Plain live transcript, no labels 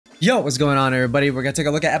Yo, what's going on, everybody? We're gonna take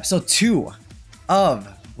a look at episode 2 of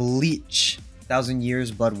Bleach, 1,000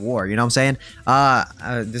 Years Blood War. You know what I'm saying?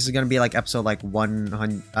 This is gonna be like episode like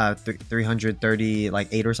 330, like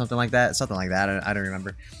 8 or something like that. Something like that. I don't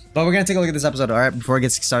remember. But we're gonna take a look at this episode. All right. Before we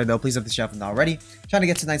get started, though, please hit the channel if not already. Trying to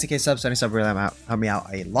get to 90k subs. 70 subs really help me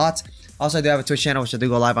out a lot. Also, I do have a Twitch channel which I do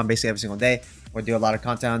go live on basically every single day. We do a lot of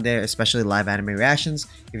content on there, especially live anime reactions.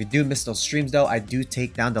 If you do miss those streams, though, I do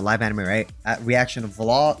take down the live anime reaction of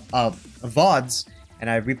VODs, and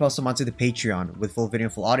I repost them onto the Patreon with full video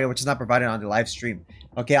and full audio, which is not provided on the live stream.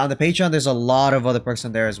 Okay, on the Patreon, there's a lot of other perks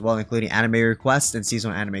on there as well, including anime requests and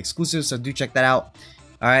seasonal anime exclusives, so do check that out.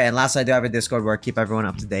 Alright, and last, I do have a Discord where I keep everyone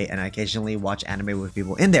up to date, and I occasionally watch anime with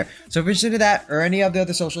people in there. So if you're interested in that, or any of the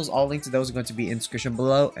other socials, all links to those are going to be in the description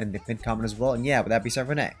below, and the pinned comment as well. And yeah, with that being said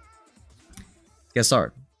for now, get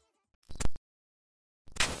started.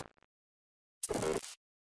 This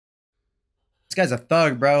guy's a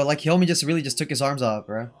thug, bro. Like, he really just took his arms off,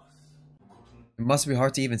 bro. It must be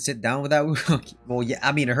hard to even sit down with that. Well, yeah,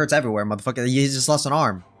 I mean, it hurts everywhere, motherfucker. You just lost an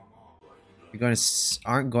arm. You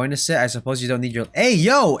aren't going to sit? I suppose you don't need your... Hey,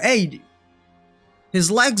 yo! Hey!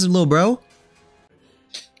 His legs, little bro.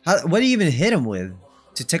 What do you even hit him with?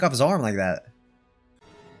 To take off his arm like that?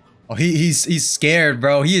 Oh, he's scared,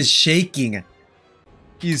 bro. He is shaking.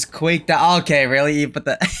 He's quaked out. Okay, really? You put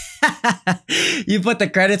the... you put the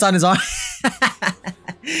credits on his arm?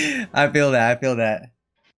 I feel that. I feel that.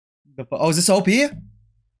 Oh, is this OP?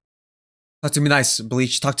 Talk to me nice,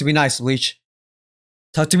 Bleach. Talk to me nice, Bleach.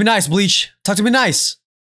 Talk to me nice, Bleach. Talk to me nice.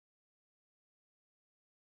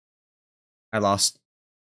 I lost.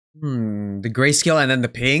 The grayscale and then the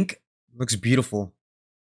pink looks beautiful.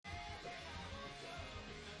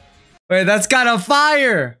 Wait, that's kind of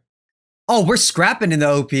fire. Oh, we're scrapping in the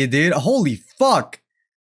OP, dude. Holy fuck.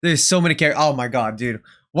 There's so many characters. Oh my god, dude.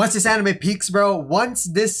 Once this anime peaks, bro. Once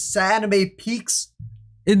this anime peaks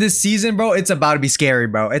in this season, bro, it's about to be scary,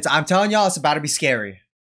 bro. I'm telling y'all, it's about to be scary.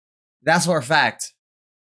 That's for a fact.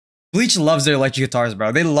 Bleach loves their electric guitars,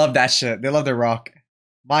 bro. They love that shit. They love their rock.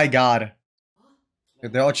 My god.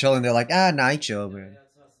 They're all chilling. They're like, nah, I chill, man.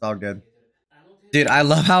 It's all good. Dude, I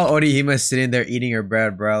love how Orihime is sitting there eating her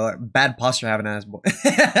bread, bro. Like, bad posture having an ass boy.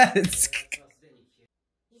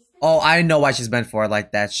 Oh, I know why she's meant for it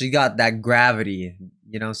like that. She got that gravity.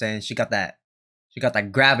 You know what I'm saying? She got that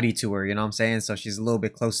gravity to her, you know what I'm saying? So she's a little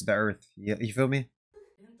bit close to the earth. You feel me?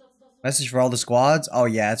 Message for all the squads? Oh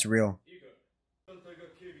yeah, it's real.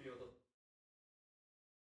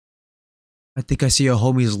 I think I see a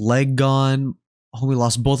homie's leg gone. Homie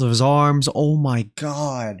lost both of his arms. Oh my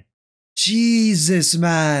god. Jesus,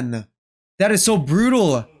 man. That is so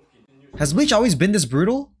brutal. Has Bleach always been this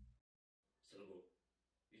brutal?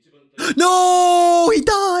 No! He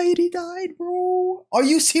died, bro. Are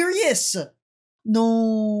you serious?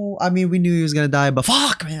 No. I mean, we knew he was gonna die, but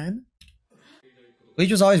fuck, man.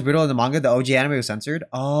 Bleach was always brutal in the manga. The OG anime was censored.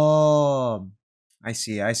 Oh. I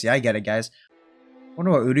see. I get it, guys. I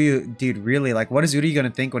wonder what Uryu, dude, really, like, what is Uryu gonna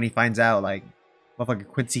think when he finds out, like, motherfucking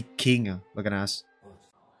Quincy King looking ass?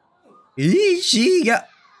 She got...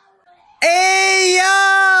 Hey,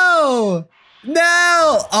 yo!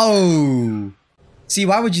 No! Oh! See,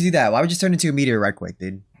 why would you do that? Why would you turn into a meteor right quick,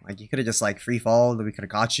 dude? Like, you could have just, like, free fall, we could have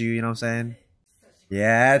caught you, you know what I'm saying?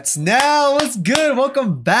 Yeah, it's Nell! What's good?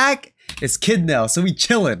 Welcome back! It's Kid Nell, so we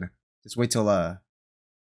chilling. Just wait till,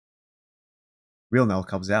 real Nell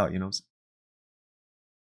comes out, you know what I'm saying?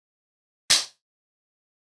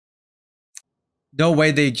 No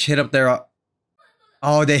way they hit up their...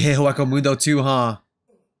 Oh, they hit Hueco too, huh?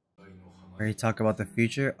 Where he talk about the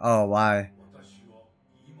future? Oh, why?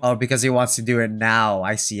 Oh, because he wants to do it now.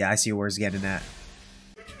 I see where he's getting at.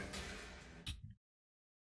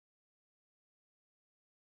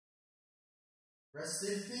 Rest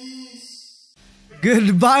in peace.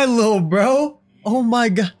 Goodbye, little bro. Oh my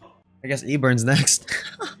god. I guess E-Burn's next.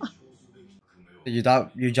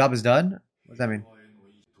 Your job is done? What does that mean?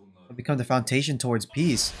 Become the foundation towards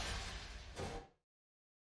peace.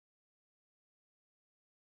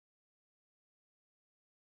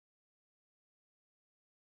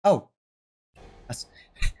 Oh,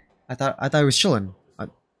 I thought I was chilling.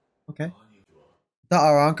 Okay. The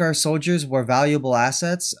Arrancar soldiers were valuable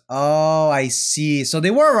assets. Oh, I see. So they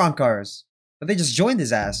were Arrancars, but they just joined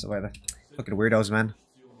his ass. Whatever. Fucking weirdos, man.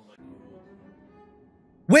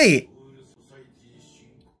 Wait.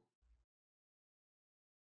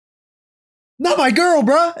 Not my girl,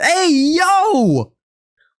 bro. Hey, yo.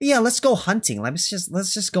 Yeah, let's go hunting. Let's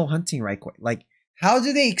just go hunting right quick. Like, how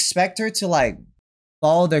do they expect her to like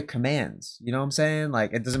follow their commands? You know what I'm saying?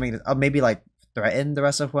 Like, it doesn't make maybe like threaten the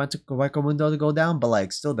rest of Hueco Mundo to go down, but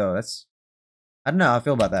like still though, that's I don't know how I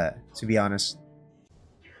feel about that, to be honest.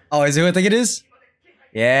 Oh, is it what I think it is?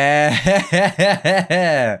 Yeah.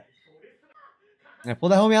 Yeah, pull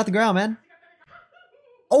that homie out the ground, man.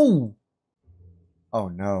 Oh. Oh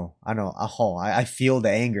no. I know. Oh, I feel the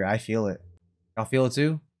anger. I feel it. Y'all feel it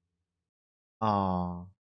too? Aw.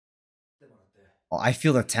 Oh, I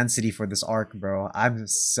feel the intensity for this arc, bro. I'm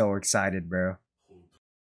so excited, bro.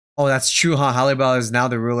 Oh, that's true, huh? Halle Bell is now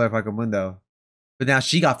the ruler of Mundo. But now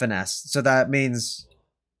she got finessed. So that means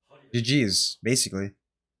GG's, basically.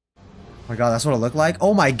 Oh my god, that's what it looked like?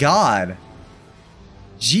 Oh my god.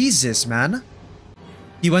 Jesus, man.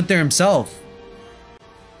 He went there himself.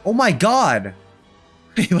 Oh my god.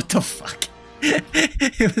 What the fuck?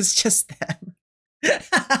 It was just them.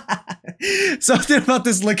 Something about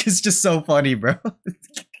this look is just so funny, bro.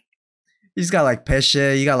 He's got like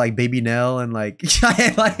Pesce, you got like Baby Nell, and like,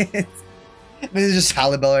 there's just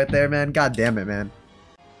Halle Bell right there, man. God damn it, man.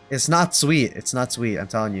 It's not sweet. It's not sweet, I'm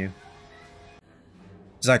telling you.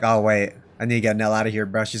 She's like, oh wait, I need to get Nell out of here,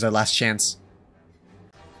 bro. She's our last chance.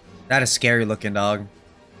 That is scary looking, dog.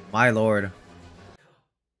 My lord.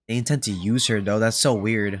 They intend to use her though. That's so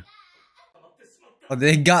weird. Oh,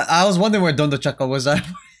 they got. I was wondering where Dondo Chaka was at.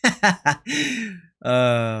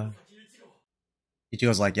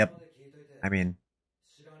 Ichigo's like, yep. I mean,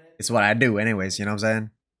 it's what I do, anyways. You know what I'm saying?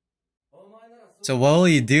 So what will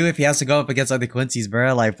you do if he has to go up against other Quincy's,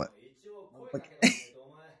 bro? Like,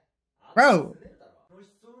 bro.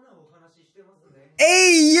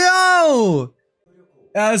 Hey yo,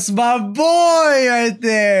 that's my boy right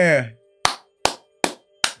there.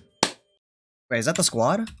 Wait, is that the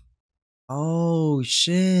squad? Oh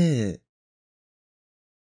shit!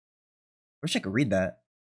 Wish I could read that.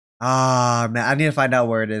 Ah man, I need to find out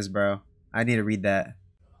where it is, bro. I need to read that.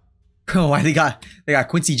 Oh, why they got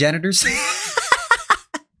Quincy janitors?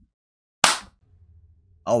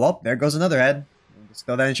 Oh well, there goes another head. Let's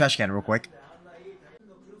throw that in the trash can real quick.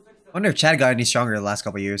 I wonder if Chad got any stronger the last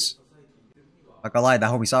couple years. Not gonna lie, that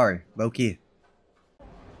homie sorry, low key.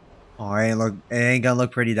 Oh, it ain't gonna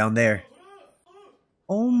look pretty down there.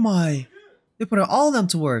 Oh my. They put all of them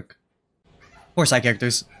to work. Poor side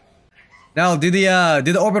characters. Now do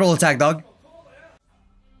the orbital attack, dog.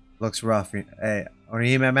 Looks rough. Hey,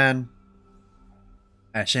 Orihime, man.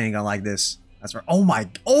 She ain't gonna like this. That's right. Oh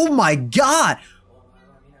my god!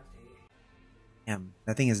 Damn,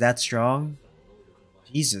 that thing is that strong?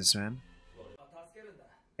 Jesus, man.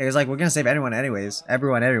 Hey, it's like we're gonna save everyone anyways.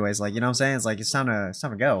 Everyone anyways, like, you know what I'm saying? It's like it's time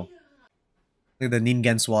to go. Look at the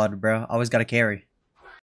Ningen squad, bro. Always gotta carry.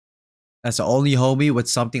 That's the only homie with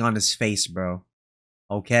something on his face, bro.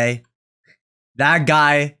 Okay? That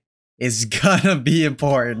guy is gonna be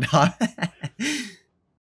important.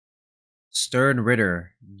 Stern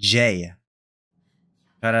Ritter. J.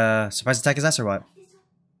 Try to surprise attack his ass or what?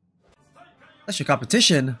 That's your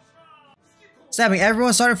competition. Stabbing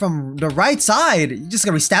everyone starting from the right side. You just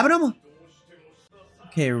gonna be stabbing him?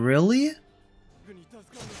 Okay, really?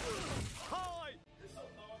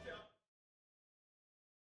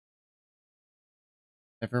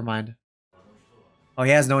 Never mind. Oh,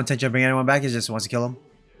 he has no intention of bringing anyone back. He just wants to kill him.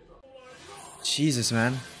 Jesus,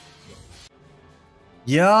 man.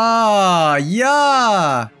 Yeah,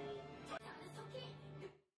 yeah.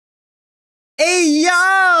 Hey,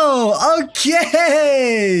 yo.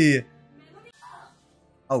 Okay.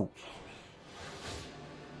 Oh.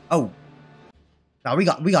 Oh. Now we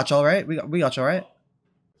got y'all right. We got y'all right.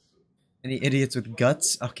 Any idiots with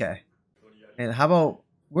guts? Okay. And how about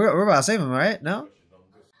we're about to save him, right? No.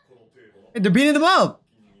 Hey, they're beating them up.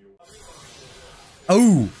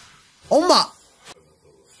 Oh. Oh my.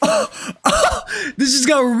 This just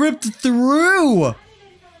got ripped through.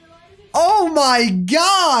 Oh my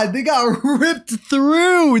god. They got ripped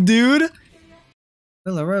through, dude.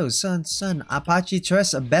 Villa Rose, son. Apache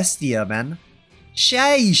Tres a Bestia, man.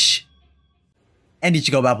 Sheesh. And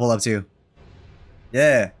Ichigo about pull up too.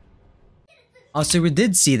 Yeah. Oh, so we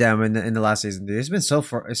did see them in the last season, dude. It's been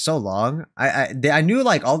so long. I knew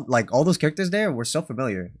like all those characters there were so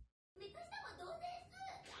familiar.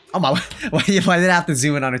 Oh my! Why did I have to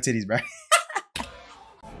zoom in on her titties, bro?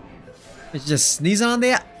 It's just sneezing on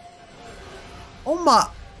there. Oh my!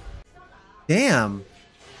 Damn.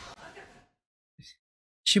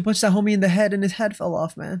 She punched that homie in the head and his head fell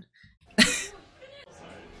off, man.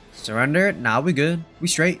 Surrender? Nah, we good. We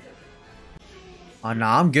straight. Oh,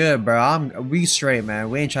 nah, I'm good, bro. We straight, man.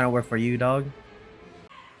 We ain't trying to work for you, dog.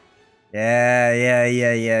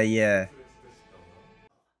 Yeah.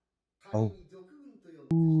 Oh.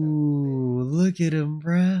 Ooh, look at him,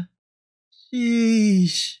 bruh.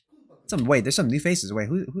 Sheesh. Wait, there's some new faces. Wait,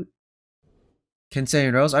 who? Kensei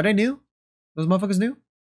and Rose, are they new? Those motherfuckers new?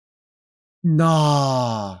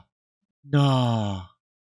 Nah. Nah.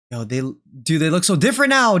 Yo, they look so different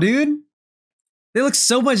now, dude. They look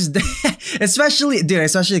so much, especially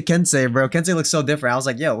Kensei, bro. Kensei looks so different. I was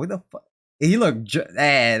like, yo, what the fuck? He looked,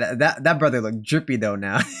 that brother looked drippy though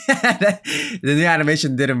now. The new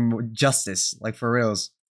animation did him justice, like for reals.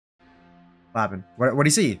 What happened? What do you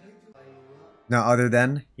see? No, other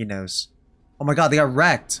than he knows. Oh my god, they got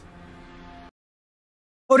wrecked.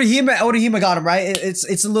 Odahima got him, right?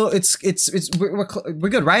 It's a little, we're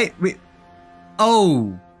good, right?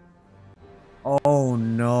 Oh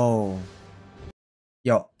no.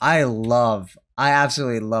 Yo, I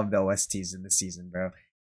absolutely love the OSTs in this season, bro.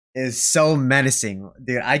 It's so menacing,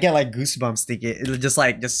 dude. I get like goosebumps thinking it just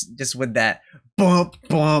like just with that bump,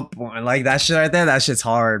 like that shit right there. That shit's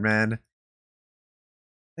hard, man. I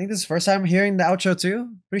think this is the first time hearing the outro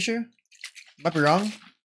too. Pretty sure. Might be wrong.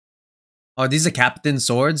 Oh, these are Captain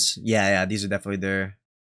Swords? Yeah, these are definitely there.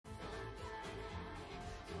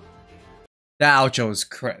 That outro is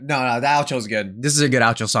no, that outro is good. This is a good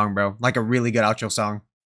outro song, bro. Like a really good outro song.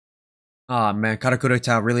 Oh man,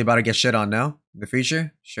 Karakura-ta really about to get shit on, no? The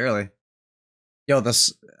future? Surely. Yo,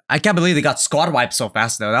 I can't believe they got squad wiped so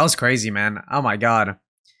fast though. That was crazy, man. Oh my god.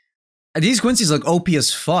 These Quincy's look OP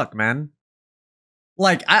as fuck, man.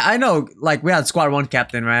 Like I know, like we had squad 1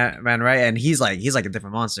 captain, man, right? And he's like a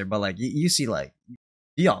different monster, but like you see, like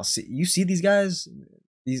you see these guys,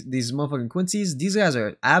 these motherfucking Quincy's. These guys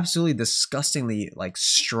are absolutely disgustingly like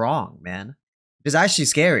strong, man. It's actually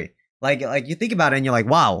scary. Like you think about it and you're like,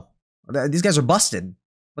 wow, these guys are busted.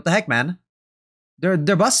 What the heck, man? They're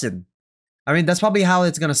busted. I mean, that's probably how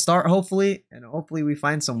it's gonna start, hopefully, and hopefully we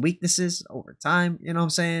find some weaknesses over time. You know what I'm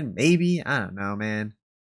saying? Maybe, I don't know, man.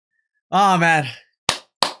 Oh man.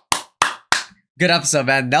 Good episode,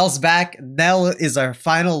 man. Nell's back. Nell is our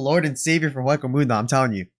final Lord and Savior for Hueco Mundo, I'm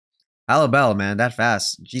telling you. Alabella, man, that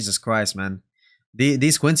fast. Jesus Christ, man.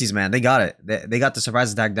 These Quincy's, man, they got it. They got the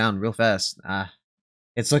surprise attack down real fast.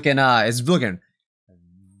 It's looking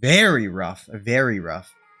very rough. Very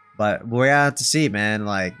rough. But we're gonna have to see, man.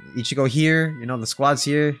 Like, Ichigo here, you know, the squad's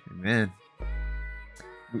here. Man.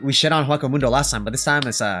 We shit on Hueco Mundo last time, but this time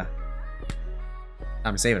it's time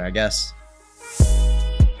to save it, I guess.